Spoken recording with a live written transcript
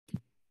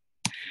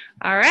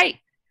All right,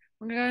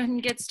 we're gonna go ahead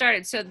and get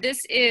started. So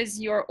this is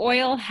your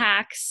oil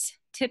hacks,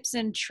 tips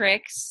and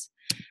tricks.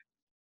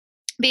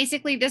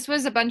 Basically, this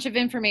was a bunch of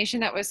information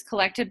that was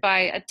collected by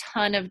a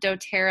ton of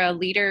doTERRA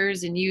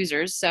leaders and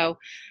users. So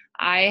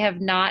I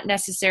have not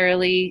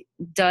necessarily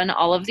done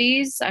all of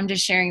these. I'm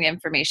just sharing the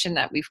information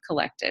that we've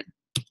collected.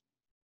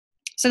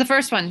 So the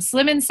first one,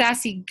 Slim and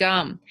Sassy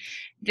Gum.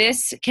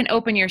 This can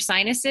open your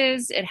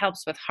sinuses. It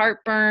helps with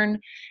heartburn.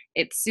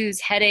 It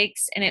soothes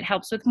headaches, and it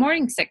helps with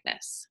morning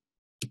sickness.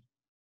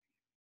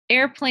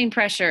 Airplane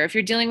pressure. If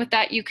you're dealing with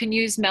that, you can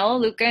use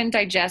Melaleuca and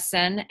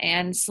Digestin,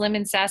 and Slim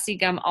and Sassy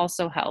Gum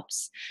also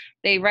helps.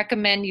 They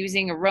recommend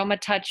using Aroma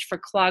Touch for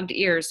clogged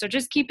ears. So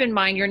just keep in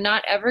mind, you're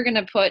not ever going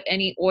to put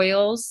any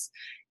oils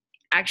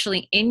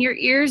actually in your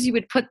ears. You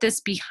would put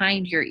this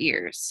behind your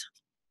ears.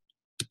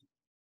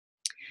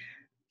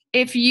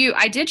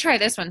 I did try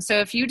this one. So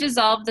if you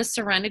dissolve the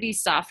Serenity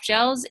soft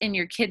gels in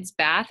your kid's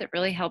bath, it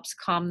really helps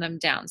calm them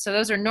down. So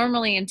those are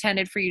normally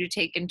intended for you to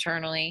take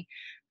internally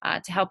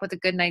to help with a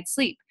good night's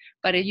sleep.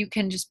 But you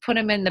can just put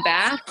them in the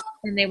bath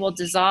and they will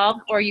dissolve,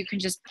 or you can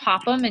just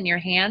pop them in your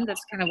hand.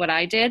 That's kind of what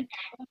I did.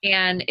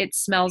 And it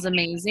smells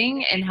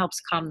amazing and helps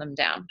calm them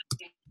down.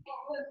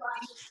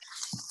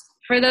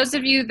 For those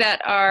of you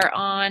that are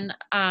on,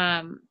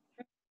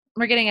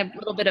 we're getting a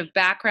little bit of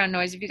background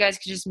noise. If you guys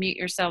could just mute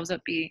yourselves,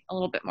 that'd be a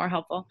little bit more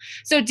helpful.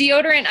 So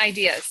deodorant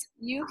ideas.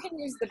 You can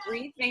use the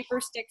Breathe Vapor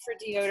Stick for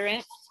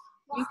deodorant.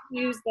 You can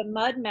use the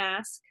Mud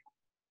Mask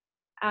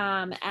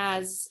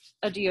as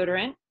a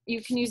deodorant.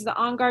 You can use the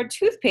On Guard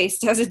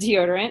toothpaste as a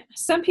deodorant.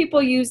 Some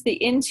people use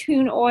the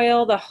Intune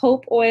oil, the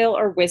Hope oil,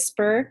 or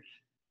Whisper.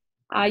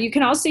 You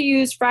can also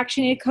use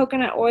fractionated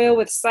coconut oil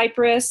with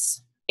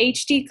cypress,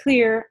 HD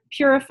Clear,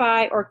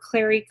 Purify, or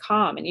Clary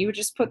Calm. And you would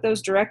just put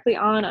those directly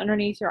on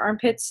underneath your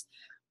armpits,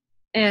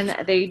 and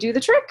they do the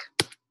trick.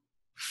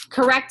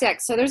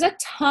 Correct-X. So there's a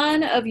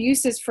ton of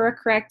uses for a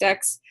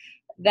Correct-X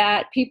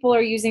that people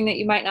are using that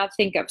you might not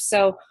think of.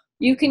 So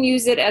you can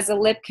use it as a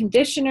lip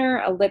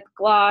conditioner, a lip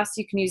gloss.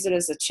 You can use it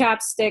as a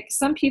chapstick.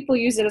 Some people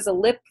use it as a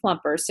lip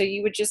plumper. So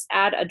you would just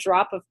add a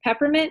drop of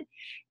peppermint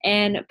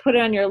and put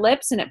it on your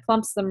lips, and it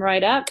plumps them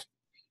right up.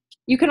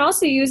 You can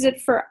also use it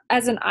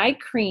as an eye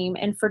cream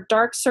and for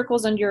dark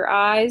circles under your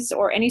eyes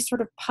or any sort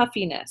of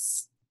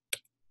puffiness.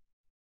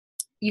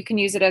 You can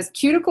use it as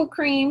cuticle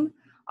cream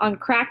on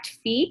cracked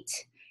feet.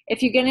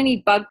 If you get any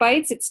bug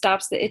bites, it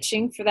stops the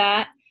itching for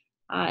that.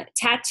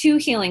 Tattoo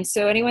healing.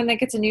 So anyone that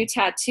gets a new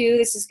tattoo,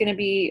 this is going to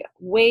be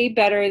way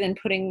better than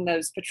putting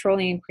those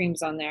petroleum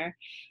creams on there.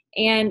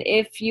 And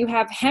if you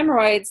have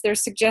hemorrhoids, they're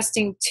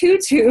suggesting 2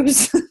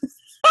 tubes.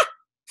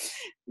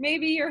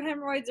 Maybe your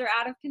hemorrhoids are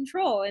out of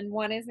control and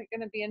one isn't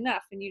going to be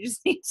enough and you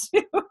just need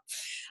 2.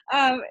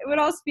 It would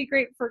also be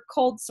great for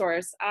cold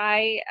sores.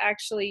 I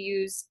actually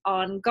use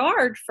On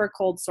Guard for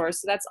cold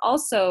sores, so that's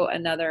also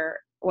another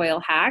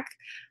oil hack.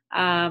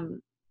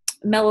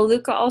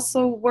 Melaleuca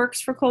also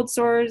works for cold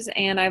sores,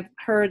 and I've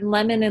heard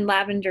lemon and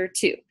lavender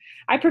too.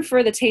 I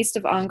prefer the taste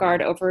of On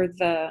Guard over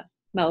the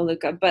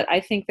Melaleuca, but I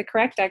think the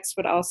Correct-X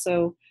would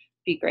also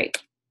be great.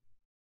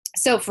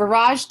 So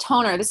Virage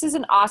toner, this is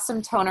an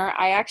awesome toner.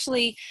 I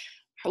actually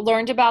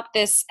learned about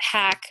this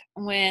hack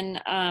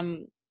when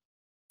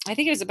I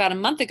think it was about a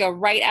month ago,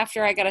 right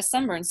after I got a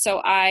sunburn.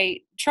 So I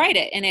tried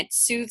it, and it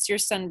soothes your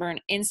sunburn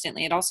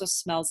instantly. It also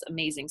smells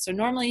amazing. So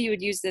normally you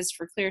would use this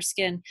for clear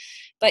skin,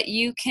 but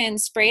you can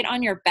spray it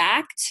on your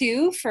back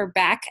too for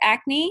back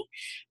acne.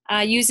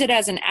 Use it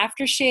as an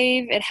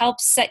aftershave. It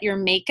helps set your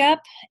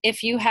makeup.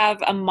 If you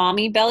have a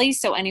mommy belly,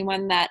 so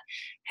anyone that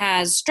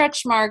has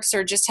stretch marks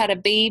or just had a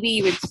baby,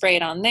 you would spray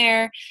it on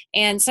there.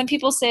 And some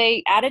people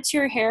say add it to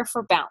your hair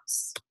for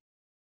bounce.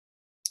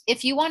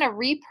 If you want to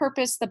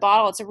repurpose the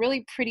bottle, it's a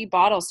really pretty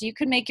bottle. So you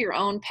could make your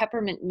own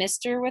peppermint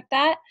mister with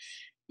that.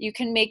 You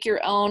can make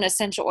your own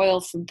essential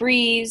oil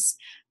Febreze,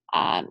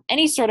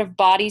 any sort of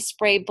body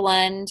spray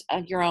blend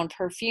of your own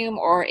perfume,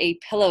 or a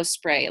pillow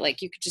spray.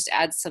 Like you could just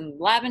add some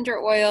lavender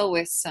oil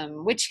with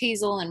some witch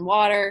hazel and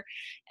water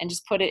and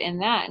just put it in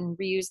that and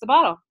reuse the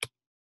bottle.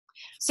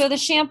 So the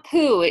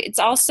shampoo, it's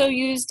also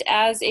used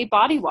as a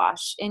body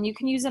wash, and you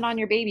can use it on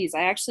your babies.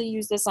 I actually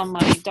use this on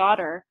my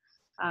daughter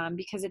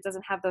because it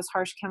doesn't have those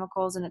harsh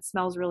chemicals and it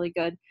smells really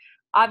good.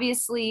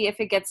 Obviously,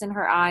 if it gets in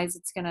her eyes,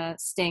 it's going to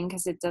sting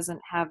because it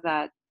doesn't have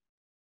that.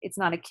 It's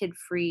not a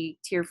kid-free,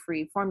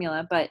 tear-free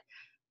formula, but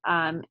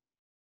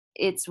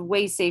it's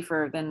way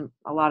safer than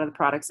a lot of the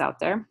products out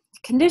there.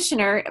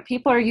 Conditioner,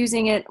 people are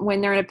using it when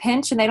they're in a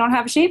pinch and they don't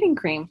have a shaving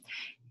cream.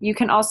 You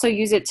can also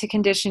use it to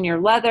condition your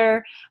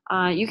leather.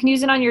 You can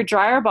use it on your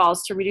dryer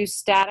balls to reduce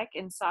static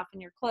and soften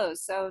your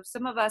clothes. So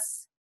some of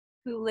us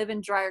who live in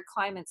drier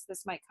climates,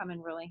 this might come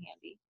in really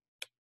handy.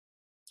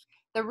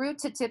 The root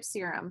to tip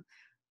serum.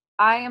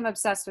 I am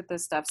obsessed with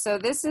this stuff. So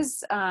this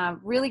is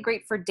really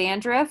great for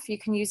dandruff. You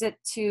can use it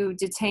to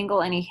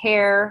detangle any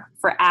hair.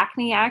 For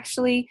acne,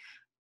 actually.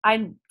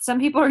 Some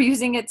people are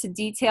using it to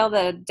detail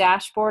the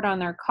dashboard on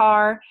their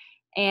car.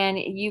 And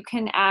you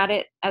can add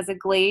it as a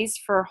glaze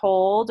for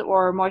hold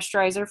or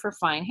moisturizer for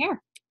fine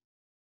hair.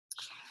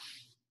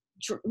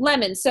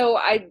 Lemon. So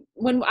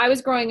when I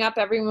was growing up,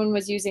 everyone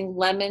was using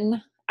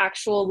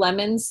actual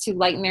lemons to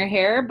lighten their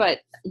hair, but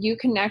you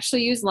can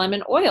actually use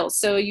lemon oil.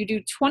 So you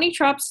do 20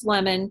 drops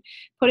lemon,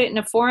 put it in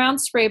a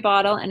 4-ounce spray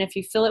bottle, and if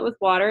you fill it with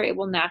water, it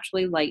will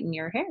naturally lighten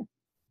your hair.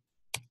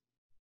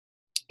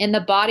 And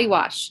the body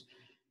wash.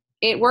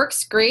 It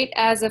works great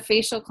as a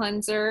facial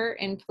cleanser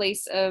in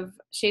place of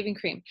shaving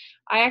cream.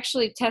 I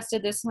actually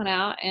tested this one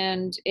out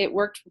and it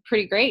worked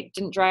pretty great.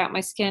 Didn't dry out my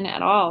skin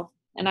at all.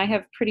 And I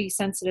have pretty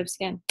sensitive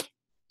skin.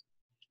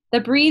 The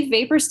Breathe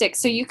Vapor Stick.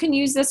 So you can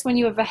use this when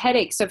you have a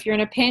headache. So if you're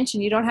in a pinch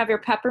and you don't have your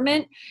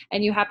peppermint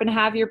and you happen to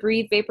have your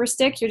Breathe Vapor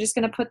Stick, you're just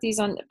going to put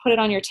it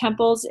on your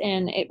temples,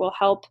 and it will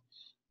help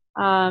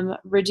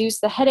reduce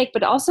the headache,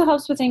 but it also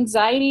helps with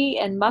anxiety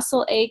and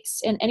muscle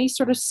aches and any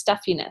sort of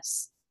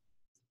stuffiness.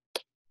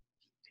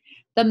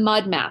 The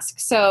mud mask.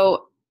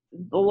 So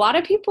a lot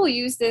of people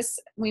use this,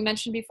 we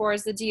mentioned before,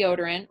 as the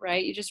deodorant,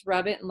 right? You just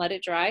rub it and let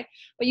it dry,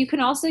 but you can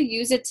also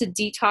use it to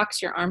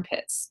detox your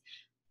armpits.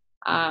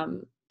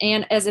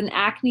 And as an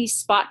acne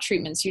spot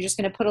treatment. So you're just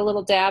going to put a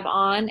little dab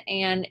on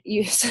and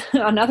use,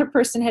 another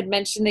person had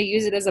mentioned they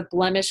use it as a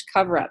blemish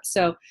cover up.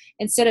 So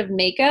instead of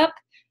makeup,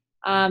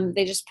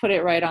 they just put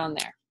it right on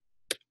there.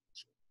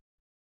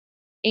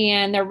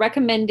 And they're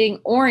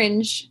recommending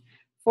orange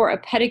for a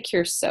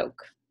pedicure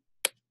soak.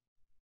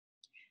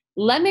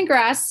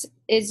 Lemongrass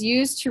is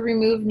used to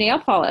remove nail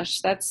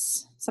polish.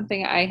 That's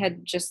something I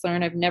had just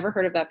learned. I've never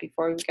heard of that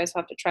before. You guys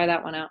will have to try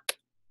that one out.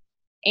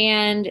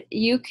 And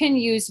you can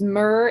use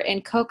myrrh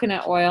and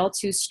coconut oil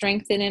to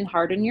strengthen and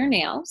harden your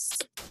nails.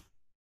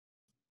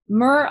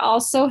 Myrrh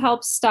also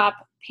helps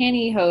stop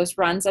pantyhose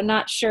runs. I'm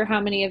not sure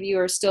how many of you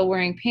are still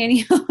wearing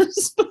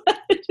pantyhose,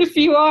 but if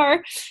you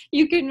are,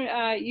 you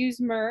can use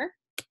myrrh.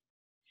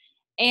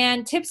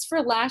 And tips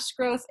for lash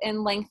growth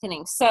and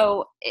lengthening.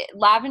 So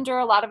lavender,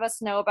 a lot of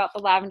us know about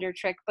the lavender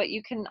trick, but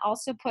you can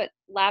also put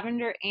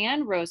lavender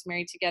and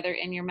rosemary together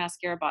in your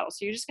mascara bottle.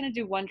 So you're just going to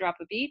do 1 drop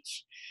of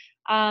each.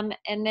 And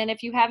then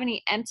if you have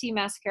any empty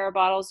mascara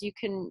bottles, you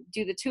can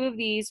do the 2 of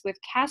these with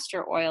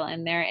castor oil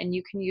in there, and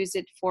you can use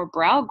it for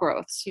brow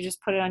growth. So you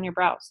just put it on your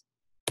brows.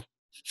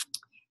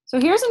 So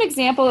here's an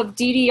example of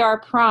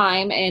DDR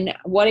Prime and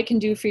what it can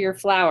do for your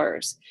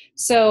flowers.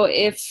 So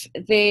if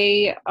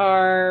they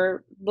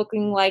are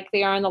looking like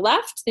they are on the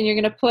left, then you're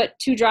going to put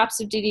 2 drops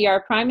of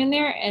DDR Prime in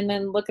there, and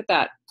then look at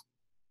that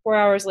 4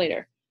 hours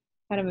later.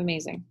 Kind of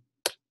amazing.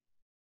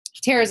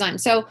 Terrazyme.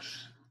 So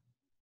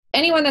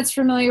anyone that's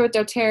familiar with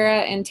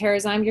doTERRA and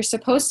Terrazyme, you're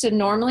supposed to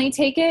normally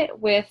take it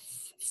with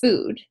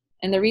food.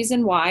 And the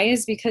reason why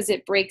is because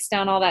it breaks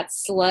down all that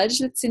sludge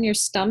that's in your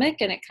stomach,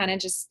 and it kind of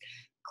just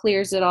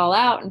clears it all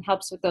out and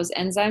helps with those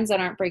enzymes that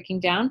aren't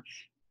breaking down.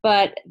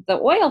 But the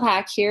oil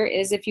hack here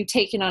is if you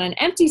take it on an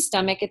empty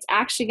stomach, it's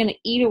actually going to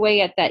eat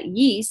away at that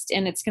yeast,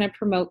 and it's going to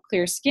promote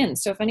clear skin.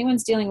 So if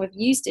anyone's dealing with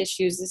yeast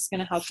issues, this is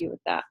going to help you with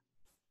that.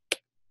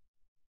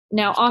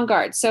 Now, On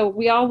Guard. So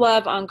we all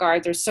love On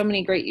Guard. There's so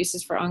many great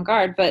uses for On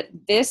Guard, but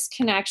this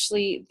can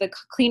actually, the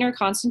cleaner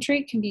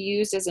concentrate can be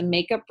used as a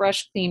makeup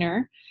brush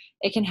cleaner.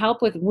 It can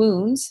help with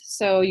wounds,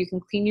 so you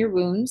can clean your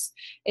wounds.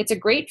 It's a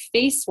great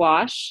face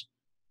wash.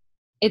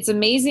 It's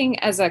amazing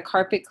as a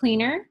carpet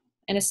cleaner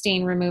and a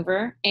stain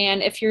remover.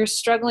 And if you're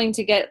struggling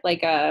to get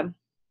like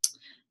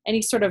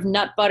any sort of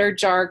nut butter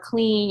jar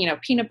clean,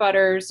 peanut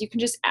butters, you can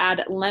just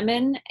add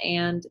lemon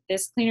and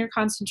this cleaner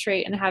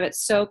concentrate and have it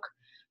soak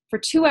for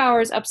 2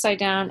 hours upside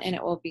down, and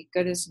it will be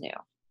good as new.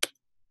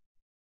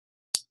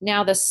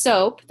 Now the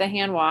soap, the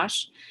hand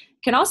wash,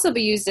 can also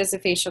be used as a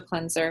facial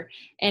cleanser,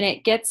 and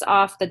it gets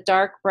off the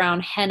dark brown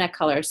henna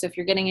color. So if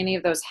you're getting any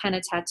of those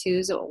henna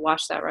tattoos, it will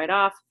wash that right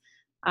off.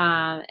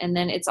 And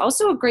then it's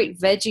also a great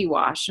veggie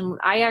wash. And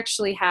I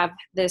actually have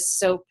this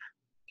soap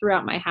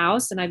throughout my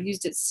house, and I've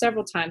used it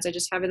several times. I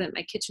just have it in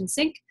my kitchen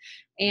sink.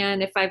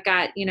 And if I've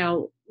got,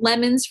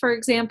 lemons, for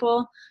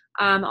example,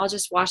 I'll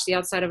just wash the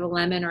outside of a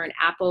lemon or an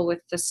apple with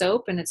the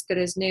soap, and it's good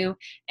as new.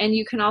 And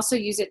you can also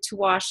use it to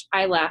wash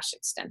eyelash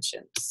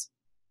extensions.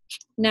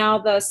 Now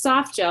the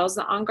soft gels,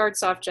 the On Guard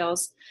soft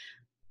gels,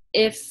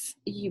 if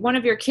one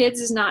of your kids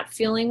is not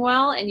feeling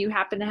well and you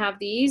happen to have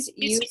these,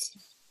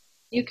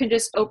 you can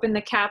just open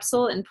the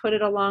capsule and put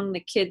it along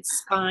the kid's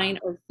spine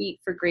or feet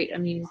for great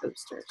immune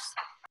boosters.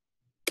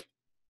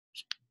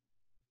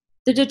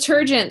 The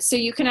detergent, so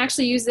you can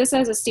actually use this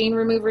as a stain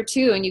remover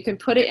too, and you can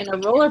put it in a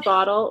roller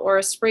bottle or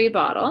a spray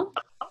bottle,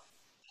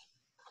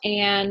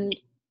 and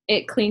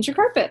it cleans your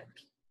carpet.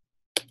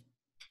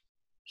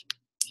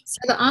 So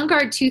the On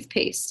Guard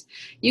toothpaste,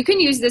 you can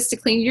use this to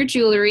clean your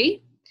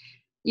jewelry.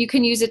 You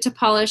can use it to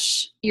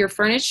polish your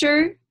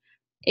furniture.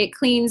 It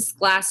cleans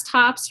glass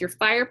tops, your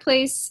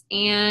fireplace,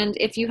 and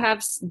if you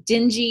have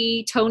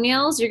dingy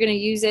toenails, you're going to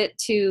use it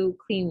to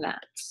clean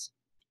that.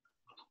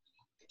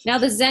 Now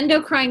the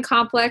Zendocrine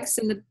Complex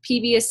and the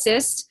PB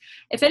Assist,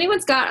 if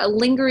anyone's got a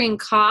lingering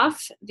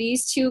cough,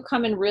 these two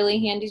come in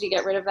really handy to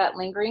get rid of that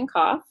lingering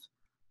cough.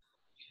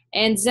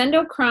 And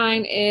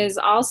Zendocrine is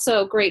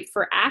also great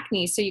for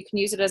acne, so you can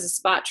use it as a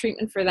spot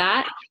treatment for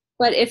that.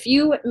 But if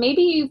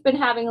maybe you've been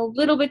having a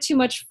little bit too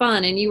much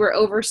fun and you were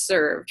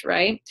overserved,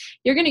 right?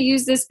 You're going to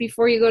use this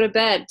before you go to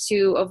bed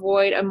to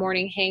avoid a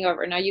morning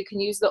hangover. Now you can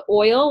use the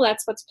oil.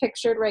 That's what's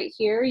pictured right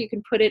here. You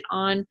can put it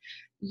on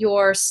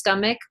your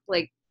stomach,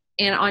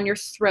 and on your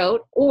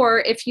throat. Or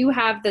if you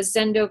have the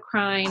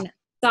Zendocrine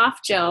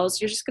soft gels,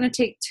 you're just going to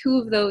take 2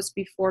 of those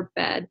before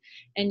bed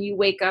and you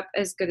wake up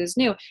as good as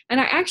new. And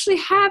I actually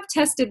have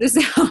tested this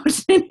out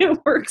and it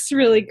works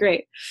really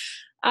great.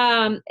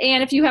 And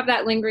if you have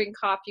that lingering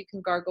cough, you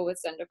can gargle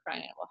with Zendocrine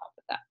and it will help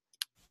with that.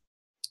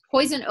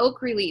 Poison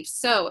oak relief.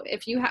 So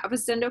if you have a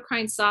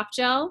Zendocrine soft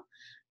gel,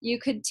 you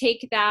could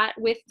take that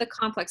with the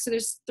complex. So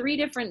there's 3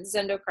 different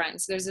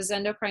Zendocrines. There's the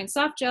Zendocrine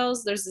soft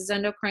gels, there's the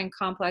Zendocrine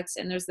complex,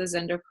 and there's the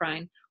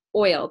Zendocrine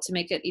oil to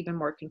make it even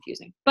more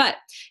confusing. But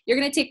you're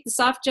going to take the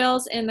soft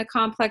gels and the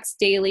complex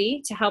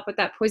daily to help with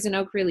that poison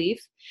oak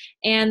relief.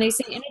 And they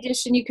say in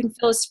addition, you can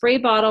fill a spray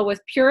bottle with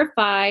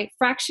Purify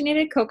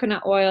fractionated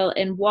coconut oil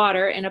and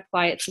water and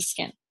apply it to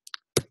skin.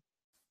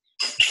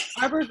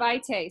 Arbor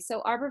Vitae.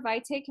 So Arbor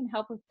Vitae can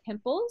help with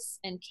pimples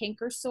and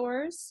canker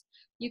sores.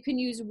 You can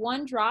use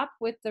 1 drop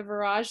with the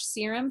Virage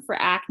serum for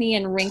acne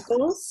and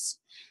wrinkles.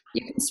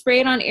 You can spray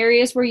it on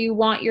areas where you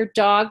want your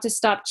dog to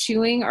stop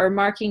chewing or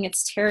marking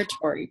its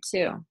territory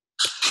too.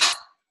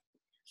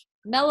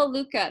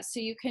 Melaleuca, so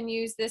you can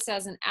use this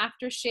as an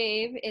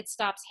aftershave. It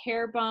stops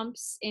hair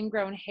bumps,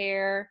 ingrown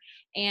hair,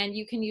 and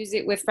you can use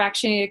it with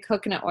fractionated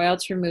coconut oil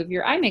to remove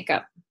your eye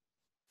makeup.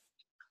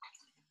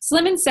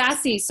 Slim and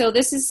Sassy, so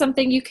this is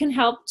something you can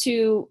help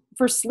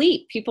for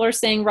sleep. People are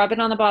saying rub it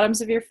on the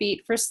bottoms of your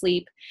feet for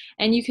sleep,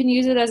 and you can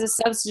use it as a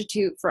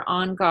substitute for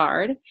On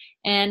Guard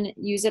and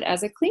use it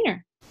as a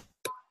cleaner.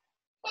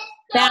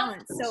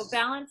 Balance, so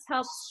Balance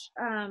helps,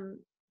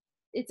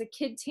 it's a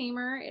kid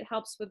tamer. It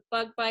helps with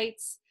bug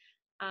bites,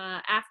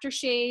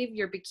 aftershave,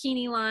 your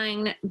bikini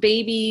line,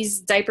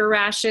 babies, diaper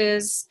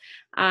rashes.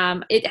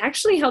 It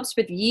actually helps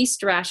with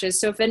yeast rashes.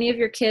 So if any of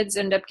your kids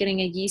end up getting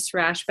a yeast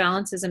rash,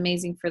 Balance is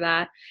amazing for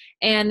that.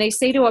 And they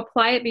say to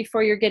apply it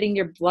before you're getting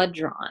your blood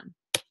drawn.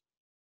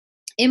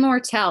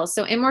 Immortelle.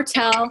 So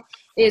Immortelle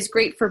is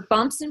great for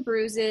bumps and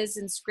bruises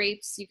and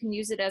scrapes. You can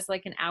use it as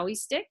like an owie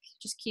stick.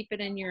 Just keep it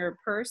in your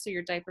purse or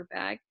your diaper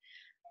bag.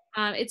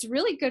 It's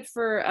really good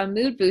for a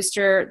mood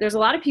booster. There's a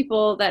lot of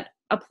people that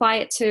apply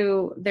it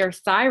to their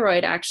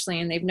thyroid actually,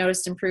 and they've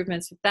noticed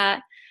improvements with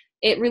that.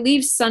 It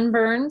relieves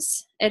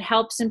sunburns. It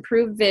helps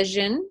improve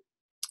vision.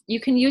 You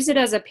can use it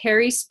as a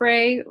peri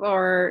spray,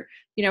 or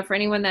for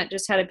anyone that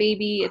just had a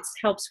baby. It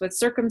helps with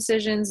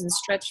circumcisions and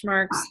stretch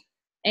marks.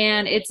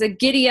 And it's a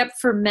giddy up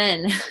for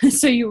men.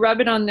 So you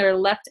rub it on their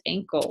left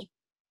ankle.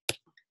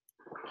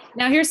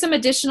 Now here's some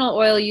additional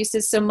oil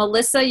uses. So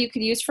Melissa, you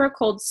could use for a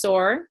cold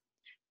sore.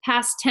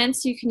 Past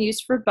tense, you can use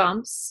for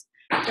bumps.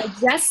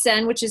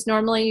 Digestion, which is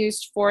normally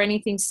used for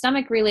anything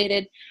stomach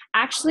related,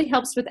 actually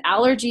helps with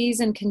allergies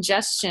and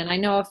congestion. I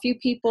know a few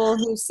people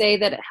who say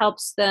that it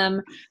helps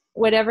them,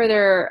 whatever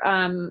their,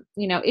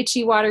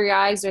 itchy, watery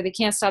eyes, or they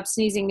can't stop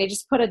sneezing. They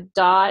just put a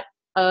dab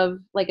of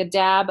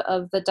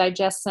the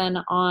digestion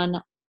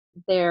on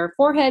their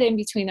forehead in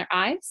between their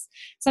eyes.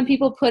 Some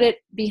people put it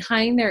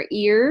behind their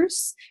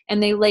ears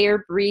and they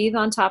layer breathe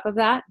on top of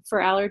that for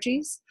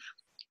allergies.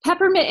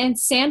 Peppermint and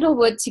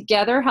sandalwood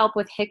together help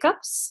with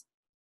hiccups.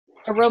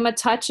 Aroma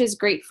Touch is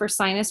great for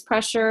sinus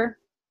pressure.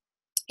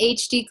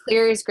 HD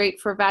Clear is great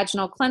for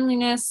vaginal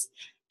cleanliness.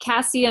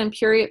 Cassia and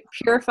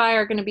Purify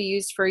are going to be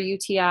used for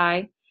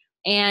UTI.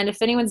 And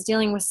if anyone's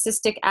dealing with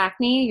cystic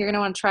acne, you're going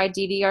to want to try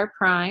DDR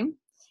Prime.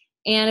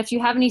 And if you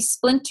have any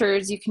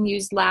splinters, you can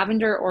use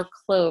lavender or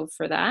clove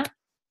for that.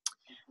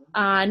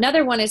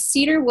 Another one is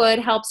cedar wood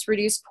helps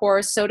reduce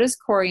pores, so does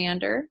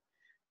coriander.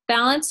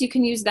 Balance, you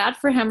can use that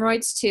for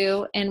hemorrhoids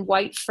too. And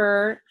white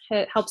fir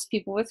helps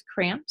people with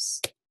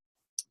cramps.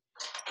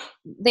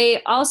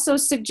 They also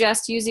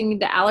suggest using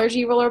the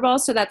allergy rollerball.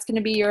 So that's going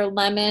to be your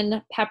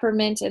lemon,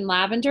 peppermint, and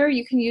lavender.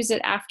 You can use it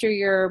after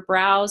your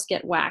brows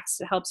get waxed.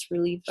 It helps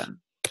relieve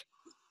them.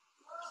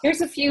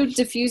 Here's a few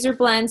diffuser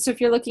blends. So if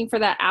you're looking for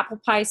that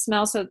apple pie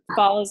smell, so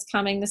fall is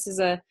coming, this is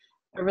a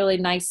really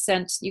nice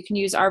scent. You can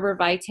use Arbor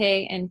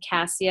Vitae and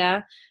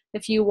Cassia.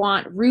 If you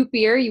want root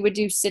beer, you would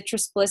do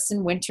Citrus Bliss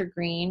and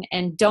Wintergreen.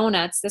 And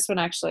donuts, this one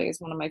actually is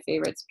one of my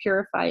favorites,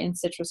 Purify and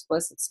Citrus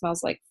Bliss. It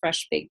smells like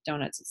fresh baked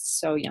donuts. It's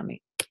so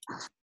yummy.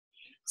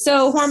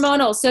 So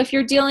hormonal. So if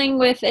you're dealing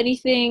with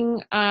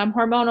anything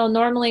hormonal,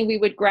 normally we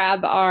would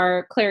grab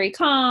our Clary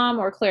Calm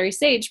or Clary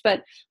Sage,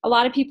 but a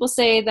lot of people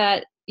say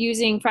that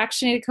using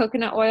fractionated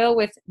coconut oil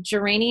with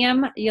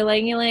geranium,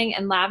 ylang ylang,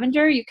 and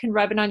lavender, you can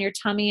rub it on your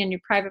tummy and your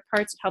private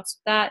parts. It helps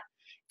with that.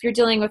 If you're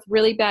dealing with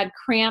really bad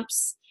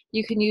cramps,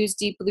 you can use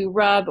Deep Blue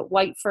Rub,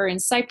 white fir,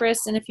 and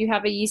cypress. And if you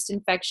have a yeast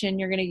infection,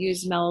 you're going to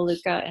use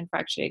Melaleuca and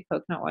fractionated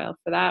coconut oil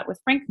for that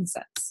with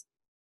frankincense.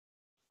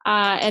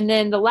 And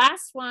then the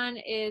last one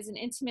is an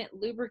intimate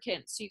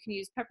lubricant. So you can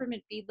use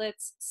peppermint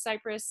beadlets,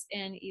 cypress,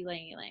 and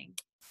ylang ylang.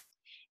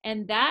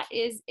 And that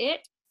is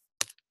it.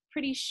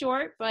 Pretty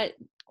short, but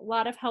a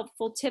lot of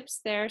helpful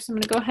tips there. So I'm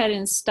going to go ahead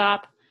and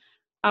stop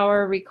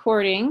our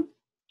recording.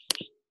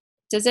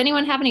 Does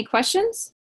anyone have any questions?